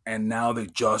originally, and now they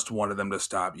just wanted them to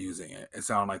stop using it. It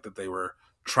sounded like that they were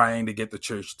trying to get the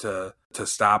church to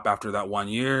stop after that 1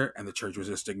 year, and the church was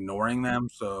just ignoring them.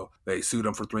 So they sued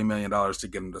them for $3 million to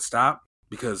get them to stop,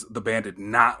 because the band did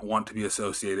not want to be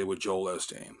associated with Joel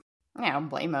Osteen. I don't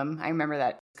blame them. I remember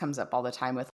that comes up all the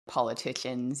time with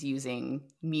politicians using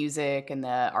music, and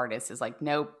the artist is like,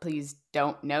 "Nope, please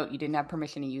don't. No, you didn't have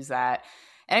permission to use that."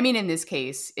 And I mean, in this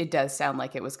case, it does sound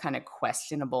like it was kind of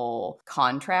questionable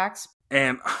contracts.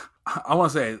 And I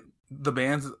want to say, the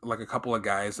band's like a couple of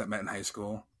guys that met in high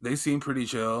school. They seemed pretty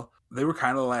chill. They were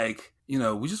kind of like,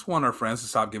 we just want our friends to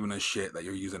stop giving us shit that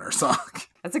you're using our song.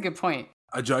 That's a good point.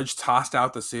 A judge tossed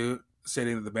out the suit,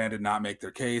 stating that the band did not make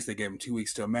their case. They gave them 2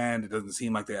 weeks to amend. It doesn't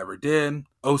seem like they ever did.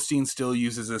 Osteen still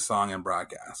uses this song in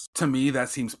broadcasts. To me, that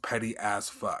seems petty as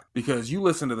fuck, because you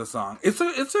listen to the song. It's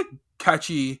a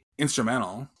catchy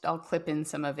instrumental. I'll clip in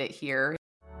some of it here.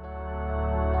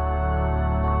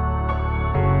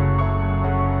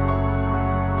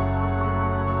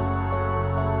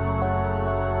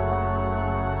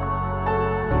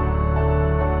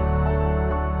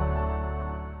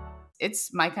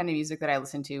 It's my kind of music that I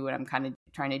listen to when I'm kind of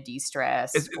trying to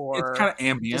de-stress or it's kind of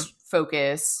ambient. Just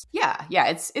focus. Yeah.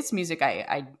 It's music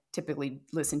I typically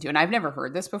listen to. And I've never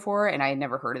heard this before, and I had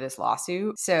never heard of this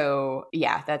lawsuit. So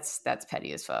yeah, that's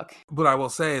petty as fuck. But I will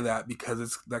say that because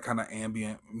it's that kind of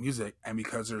ambient music, and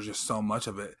because there's just so much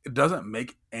of it, it doesn't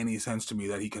make any sense to me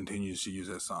that he continues to use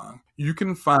this song. You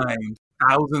can find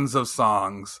thousands of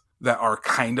songs that are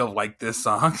kind of like this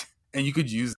song, and you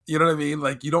could use, you know what I mean?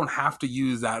 Like, you don't have to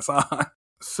use that song.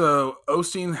 So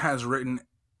Osteen has written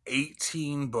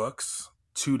 18 books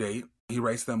to date. He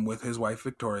writes them with his wife,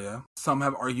 Victoria. Some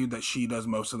have argued that she does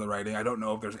most of the writing. I don't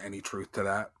know if there's any truth to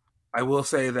that. I will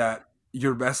say that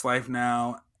Your Best Life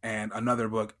Now and another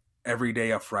book, Every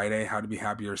Day a Friday, How to Be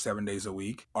Happier 7 Days a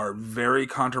Week, are very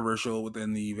controversial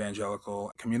within the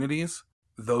evangelical communities.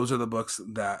 Those are the books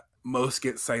that most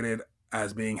get cited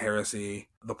as being heresy.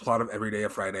 The plot of Every Day a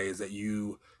Friday is that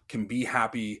you can be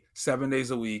happy 7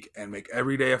 days a week and make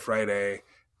every day a Friday,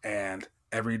 and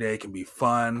every day can be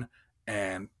fun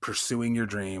and pursuing your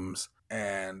dreams.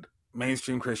 And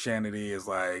mainstream Christianity is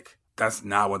like, that's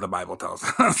not what the Bible tells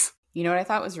us. You know what I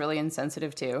thought was really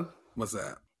insensitive too? What's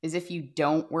that? Is if you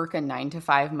don't work a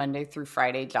 9-to-5 Monday through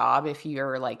Friday job, if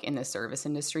you're like in the service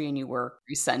industry and you work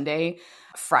through Sunday,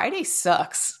 Friday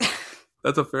sucks.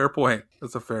 That's a fair point.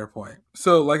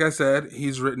 So like I said,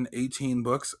 he's written 18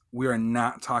 books. We are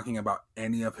not talking about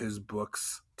any of his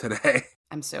books today.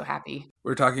 I'm so happy.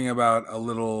 We're talking about a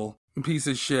little piece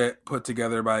of shit put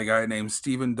together by a guy named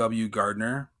Stephen W.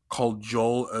 Gardner. called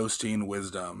Joel Osteen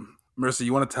Wisdom. Marissa,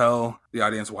 you want to tell the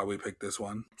audience why we picked this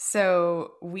one?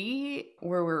 So we're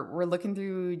looking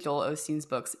through Joel Osteen's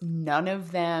books. None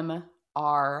of them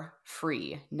are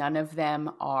free. None of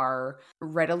them are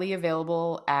readily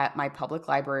available at my public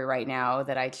library right now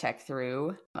that I check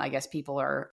through. I guess people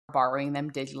are borrowing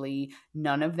them digitally.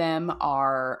 None of them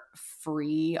are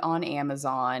free on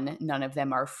Amazon. None of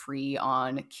them are free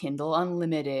on Kindle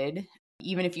Unlimited,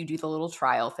 even if you do the little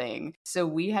trial thing. So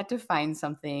we had to find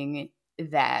something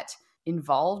that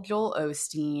involved Joel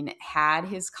Osteen, had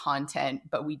his content,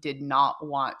 but we did not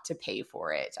want to pay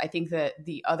for it. I think that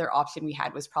the other option we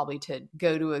had was probably to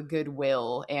go to a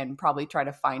Goodwill and probably try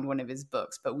to find one of his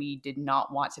books, but we did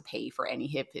not want to pay for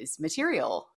any of his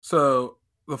material. So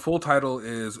the full title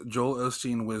is Joel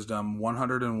Osteen Wisdom,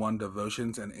 101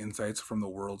 Devotions and Insights from the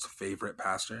World's Favorite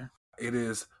Pastor. It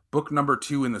is book number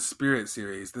 2 in the Spirit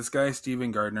series. This guy,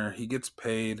 Stephen Gardner, he gets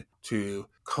paid to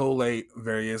collate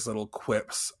various little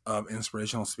quips of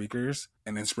inspirational speakers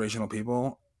and inspirational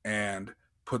people and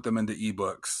put them into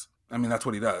ebooks. I mean, that's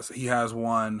what he does. He has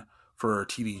one for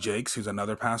T.D. Jakes, who's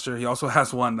another pastor. He also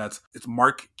has one it's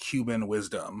Mark Cuban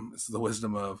Wisdom. It's the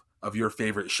wisdom of your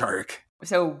favorite shark.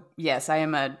 So yes, I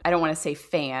don't want to say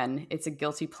fan. It's a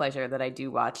guilty pleasure that I do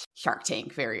watch Shark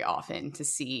Tank very often to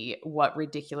see what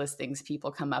ridiculous things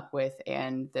people come up with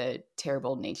and the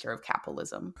terrible nature of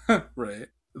capitalism. Right.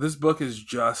 This book is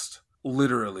just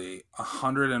literally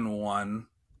 101. And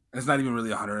it's not even really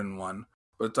 101,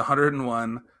 but it's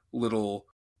 101 little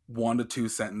 1 to 2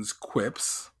 sentence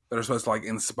quips that are supposed to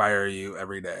inspire you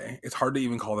every day. It's hard to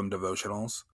even call them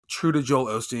devotionals. True to Joel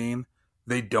Osteen,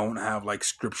 they don't have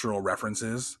scriptural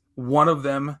references. One of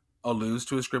them alludes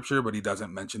to a scripture, but he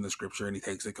doesn't mention the scripture and he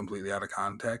takes it completely out of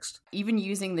context. Even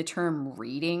using the term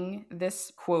reading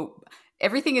this quote,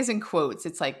 everything is in quotes.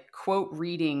 It's quote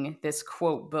reading this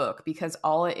quote book, because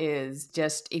all it is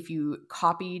just if you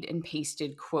copied and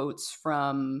pasted quotes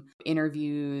from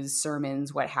interviews,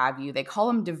 sermons, what have you, they call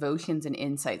them devotions and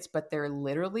insights, but they're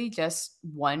literally just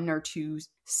 1 or 2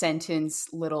 sentence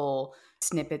little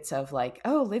snippets of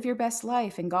oh, live your best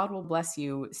life and God will bless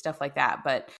you, stuff like that.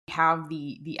 But have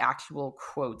the actual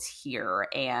quotes here.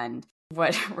 And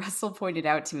what Russell pointed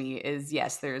out to me is,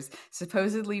 yes, there's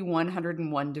supposedly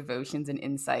 101 devotions and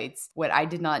insights. What I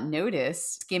did not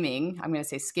notice skimming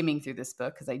through this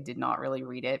book, because I did not really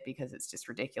read it because it's just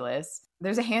ridiculous.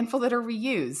 There's a handful that are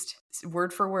reused,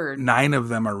 word for word. 9 of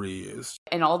them are reused.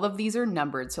 And all of these are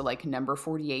numbered. So number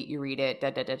 48, you read it,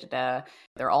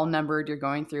 They're all numbered, you're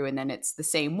going through, and then it's the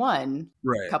same one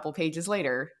right. A couple pages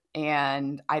later.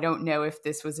 And I don't know if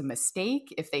this was a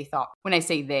mistake, if they thought, when I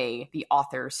say they, the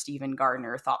author, Stephen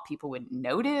Gardner, thought people would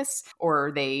notice,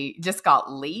 or they just got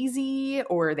lazy,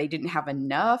 or they didn't have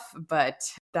enough. But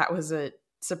that was a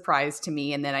surprise to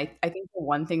me. And then I think the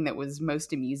one thing that was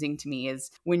most amusing to me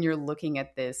is when you're looking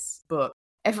at this book,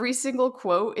 every single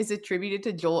quote is attributed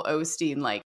to Joel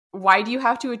Osteen. Why do you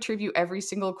have to attribute every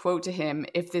single quote to him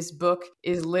if this book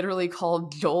is literally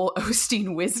called Joel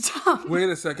Osteen Wisdom? Wait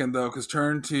a second, though, because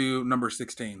turn to number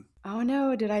 16. Oh,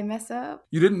 no. Did I mess up?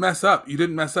 You didn't mess up.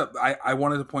 I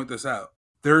wanted to point this out.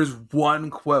 There is one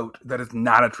quote that is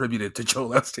not attributed to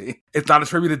Joel Osteen. It's not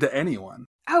attributed to anyone.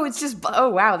 Oh, it's just, oh,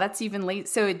 wow, that's even late.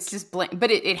 So it's just,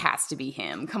 but it has to be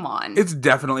him. Come on. It's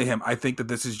definitely him. I think that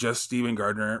this is just Stephen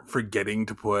Gardner forgetting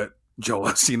to put Joel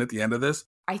Osteen at the end of this.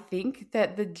 I think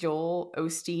that the Joel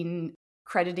Osteen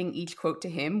crediting each quote to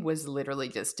him was literally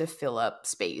just to fill up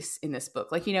space in this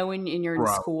book. When you're in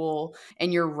school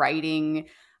and you're writing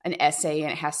an essay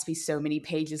and it has to be so many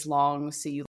pages long, so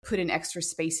you put in extra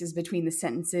spaces between the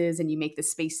sentences and you make the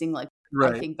spacing right.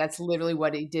 I think that's literally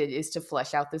what he did, is to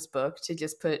flesh out this book, to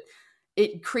just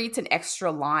it creates an extra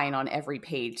line on every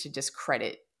page to just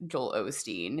credit Joel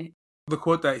Osteen. The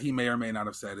quote that he may or may not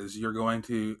have said is, you're going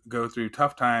to go through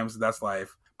tough times, that's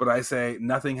life. But I say,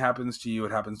 nothing happens to you,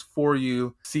 it happens for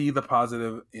you. See the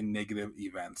positive in negative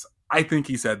events. I think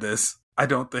he said this. I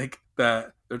don't think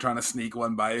that they're trying to sneak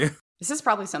one by you. This is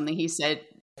probably something he said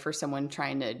for someone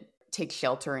trying to take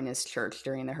shelter in his church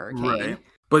during the hurricane. Right.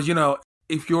 But,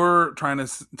 if you're trying to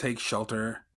take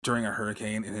shelter during a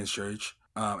hurricane in his church,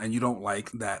 and you don't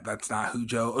like that, that's not who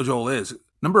Joel is.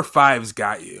 Number 5's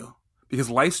got you. Because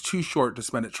life's too short to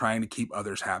spend it trying to keep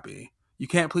others happy. You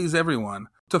can't please everyone.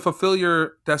 To fulfill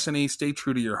your destiny, stay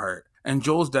true to your heart. And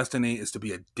Joel's destiny is to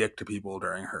be a dick to people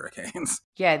during hurricanes.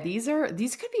 Yeah, these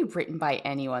could be written by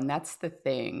anyone. That's the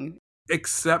thing.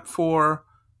 Except for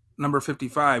number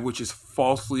 55, which is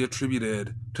falsely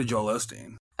attributed to Joel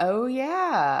Osteen. Oh,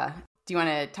 yeah. Do you want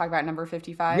to talk about number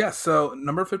 55? Yeah, so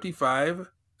number 55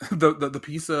 The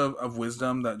piece of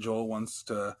wisdom that Joel wants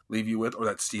to leave you with, or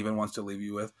that Stephen wants to leave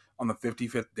you with on the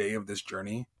 55th day of this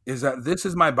journey, is that this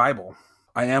is my Bible.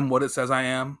 I am what it says I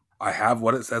am. I have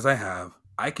what it says I have.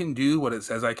 I can do what it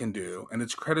says I can do. And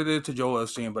it's credited to Joel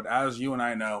Osteen, but as you and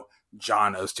I know,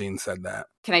 John Osteen said that.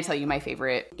 Can I tell you my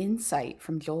favorite insight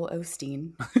from Joel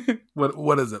Osteen?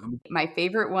 What is it? My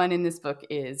favorite one in this book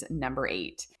is number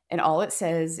 8. And all it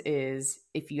says is,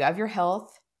 if you have your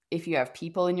health, if you have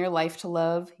people in your life to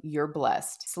love, you're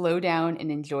blessed. Slow down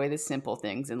and enjoy the simple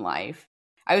things in life.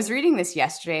 I was reading this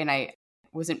yesterday and I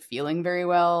wasn't feeling very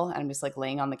well. I'm just like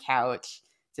laying on the couch,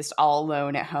 just all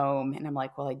alone at home. And I'm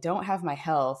like, well, I don't have my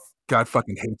health. God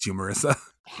fucking hates you, Marissa.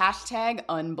 Hashtag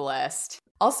unblessed.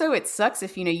 Also, it sucks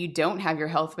if, you don't have your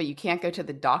health, but you can't go to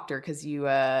the doctor because you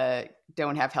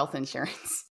don't have health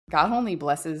insurance. God only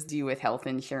blesses you with health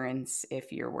insurance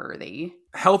if you're worthy.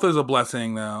 Health is a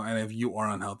blessing, though, and if you are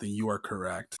unhealthy, you are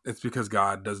correct. It's because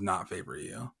God does not favor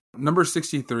you. Number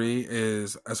 63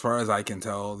 is, as far as I can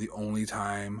tell, the only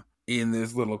time in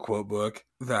this little quote book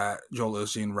that Joel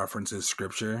Osteen references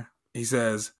scripture. He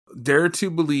says, dare to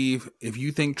believe if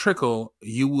you think trickle,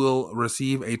 you will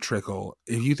receive a trickle.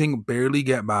 If you think barely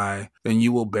get by, then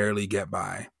you will barely get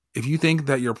by. If you think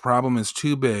that your problem is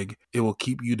too big, it will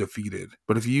keep you defeated.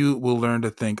 But if you will learn to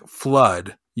think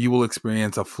flood, you will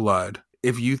experience a flood.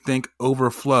 If you think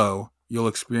overflow, you'll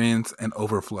experience an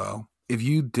overflow. If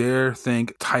you dare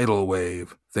think tidal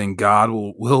wave, then God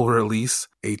will release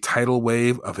a tidal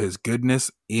wave of his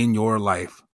goodness in your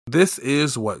life. This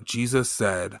is what Jesus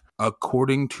said.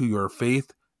 According to your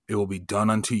faith, it will be done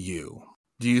unto you.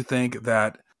 Do you think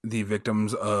that the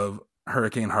victims of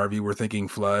Hurricane Harvey were thinking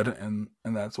flood and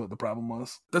that's what the problem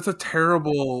was? That's a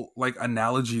terrible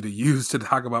analogy to use to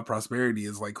talk about prosperity,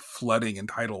 is like flooding and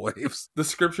tidal waves. The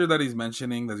scripture that he's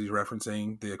mentioning, that he's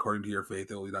referencing, the according to your faith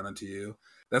it will be done unto you,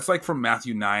 that's like from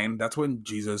Matthew 9. That's when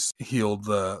Jesus healed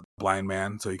the blind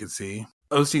man so he could see.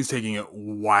 Osteen's taking it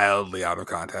wildly out of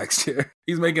context here.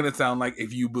 He's making it sound like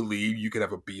if you believe, you could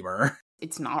have a Beamer.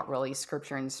 It's not really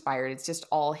scripture inspired. It's just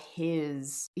all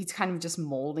he's kind of just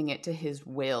molding it to his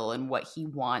will and what he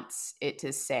wants it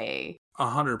to say.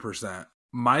 100%.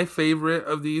 My favorite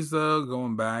of these, though,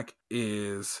 going back,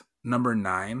 is number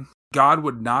 9. God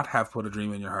would not have put a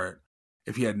dream in your heart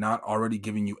if he had not already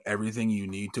given you everything you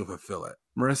need to fulfill it.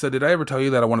 Marissa, did I ever tell you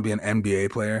that I want to be an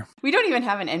NBA player? We don't even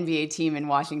have an NBA team in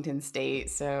Washington State,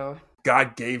 so...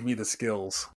 God gave me the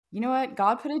skills. You know what?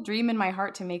 God put a dream in my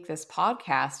heart to make this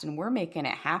podcast, and we're making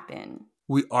it happen.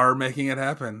 We are making it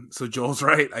happen. So Joel's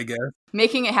right, I guess.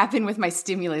 Making it happen with my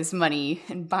stimulus money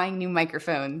and buying new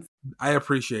microphones. I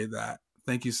appreciate that.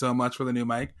 Thank you so much for the new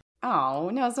mic. Oh,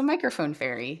 no, it's a microphone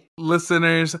fairy.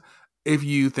 Listeners, if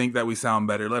you think that we sound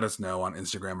better, let us know on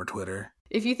Instagram or Twitter.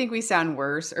 If you think we sound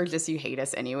worse or just you hate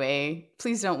us anyway,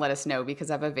 please don't let us know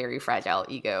because I have a very fragile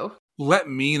ego. Let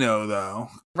me know, though.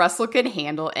 Russell could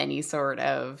handle any sort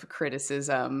of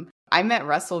criticism. I met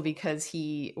Russell because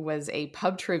he was a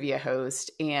pub trivia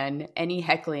host, and any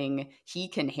heckling he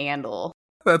can handle.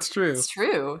 That's true. It's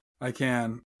true. I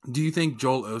can. Do you think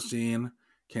Joel Osteen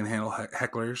can handle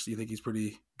hecklers? Do you think he's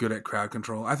pretty good at crowd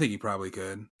control? I think he probably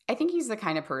could. I think he's the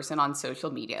kind of person on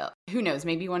social media. Who knows?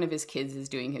 Maybe one of his kids is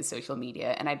doing his social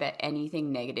media, and I bet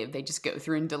anything negative, they just go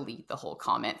through and delete the whole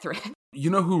comment thread. You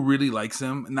know who really likes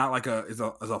him? Not like as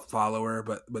a follower,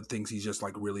 but thinks he's just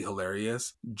like really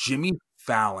hilarious? Jimmy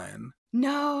Fallon.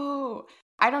 No,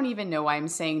 I don't even know why I'm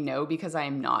saying no, because I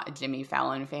am not a Jimmy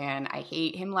Fallon fan. I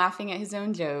hate him laughing at his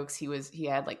own jokes. He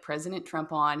had like President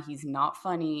Trump on. He's not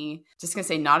funny. Just gonna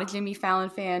say, not a Jimmy Fallon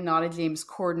fan, not a James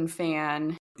Corden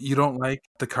fan. You don't like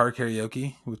the car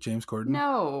karaoke with James Corden?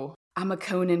 No, I'm a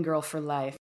Conan girl for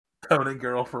life. Conan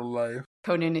girl for life.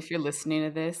 Conan, if you're listening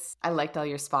to this, I liked all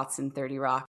your spots in 30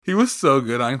 Rock. He was so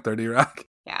good on 30 Rock.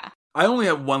 Yeah. I only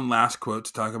have one last quote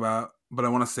to talk about, but I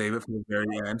want to save it for the very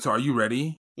end. So are you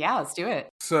ready? Yeah, let's do it.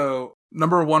 So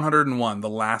number 101, the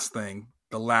last thing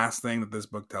that this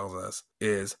book tells us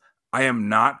is, I am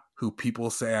not who people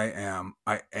say I am.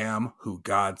 I am who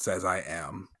God says I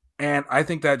am. And I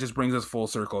think that just brings us full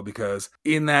circle, because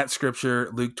in that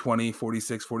scripture, Luke 20,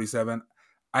 46, 47,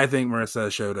 I think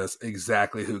Marissa showed us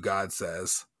exactly who God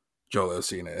says Joel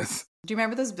Osteen is. Do you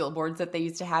remember those billboards that they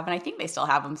used to have? And I think they still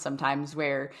have them sometimes,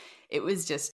 where it was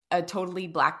just a totally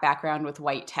black background with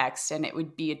white text, and it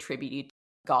would be attributed to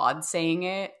God saying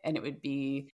it, and it would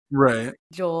be, right,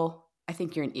 Joel, I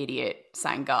think you're an idiot,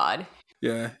 sign God.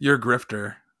 Yeah, you're a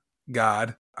grifter,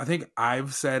 God. I think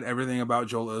I've said everything about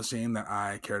Joel Osteen that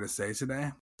I care to say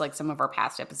today. like some of our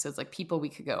past episodes, like people we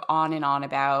could go on and on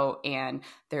about. And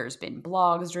there's been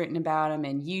blogs written about him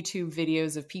and YouTube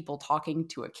videos of people talking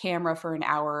to a camera for an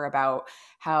hour about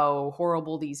how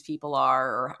horrible these people are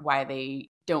or why they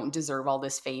don't deserve all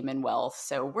this fame and wealth.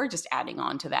 So we're just adding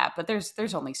on to that. But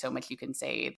there's only so much you can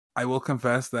say. I will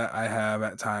confess that I have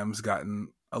at times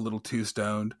gotten a little too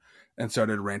stoned and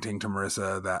started ranting to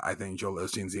Marissa that I think Joel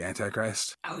Osteen's the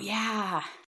Antichrist. Oh, yeah.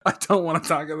 I don't want to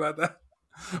talk about that,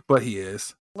 but he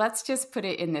is. Let's just put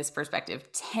it in this perspective.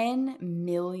 10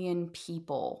 million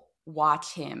people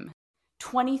watch him.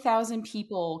 20,000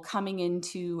 people coming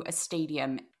into a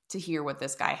stadium to hear what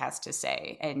this guy has to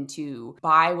say and to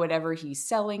buy whatever he's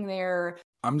selling there.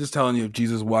 I'm just telling you, if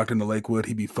Jesus walked into Lakewood,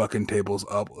 he'd be fucking tables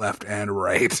up left and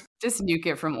right. Just nuke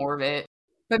it from orbit.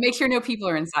 But make sure no people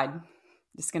are inside.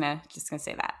 Just gonna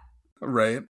say that.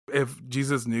 Right. If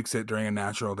Jesus nukes it during a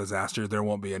natural disaster, there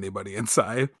won't be anybody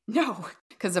inside. No,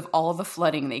 because of all the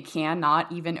flooding, they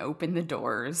cannot even open the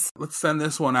doors. Let's send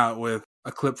this one out with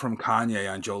a clip from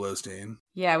Kanye on Joel Osteen.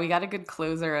 Yeah, we got a good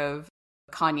closer of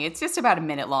Kanye. It's just about a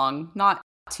minute long. Not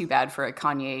too bad for a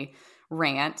Kanye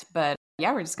rant, but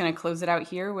yeah, we're just going to close it out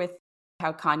here with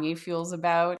how Kanye feels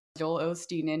about Joel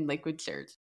Osteen and Lakewood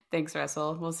Church. Thanks,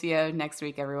 Russell. We'll see you next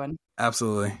week, everyone.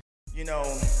 Absolutely. You know,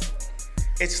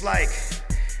 it's like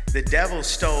the devil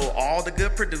stole all the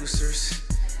good producers.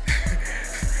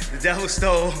 The devil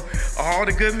stole all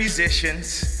the good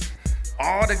musicians,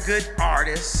 all the good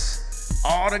artists,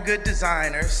 all the good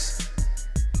designers,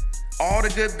 all the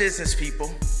good business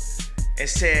people, and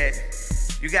said,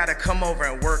 you got to come over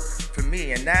and work for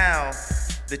me. And now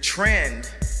the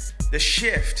trend, the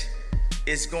shift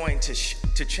is going to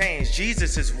change.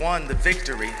 Jesus has won the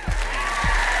victory.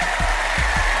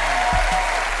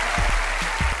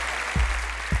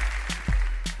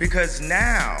 Because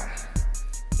now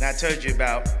I told you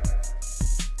about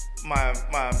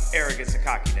my arrogance and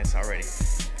cockiness already.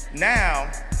 Now,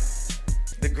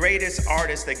 the greatest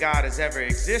artist that God has ever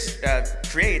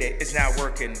created is now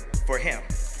working for him.